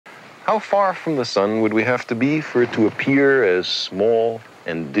How far from the sun would we have to be for it to appear as small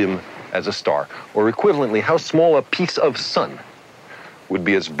and dim as a star? Or equivalently, how small a piece of sun would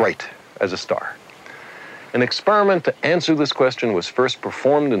be as bright as a star? An experiment to answer this question was first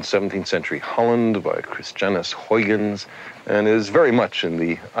performed in 17th century Holland by Christiaan Huygens and is very much in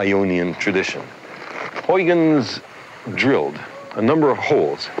the Ionian tradition. Huygens drilled a number of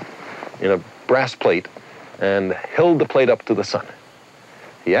holes in a brass plate and held the plate up to the sun.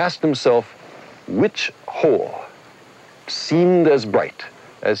 He asked himself which hole seemed as bright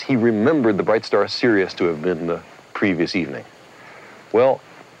as he remembered the bright star Sirius to have been the previous evening. Well,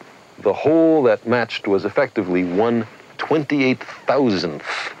 the hole that matched was effectively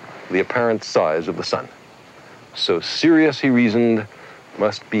 1/28,000th the apparent size of the sun. So Sirius, he reasoned,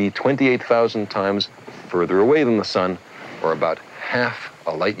 must be 28,000 times further away than the sun, or about half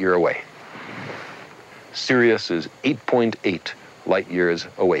a light year away. Sirius is 8.8 light years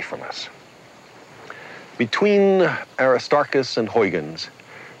away from us. Between Aristarchus and Huygens,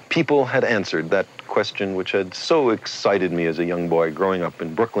 people had answered that question which had so excited me as a young boy growing up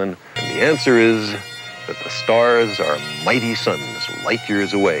in Brooklyn. And the answer is that the stars are mighty suns light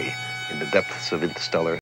years away in the depths of interstellar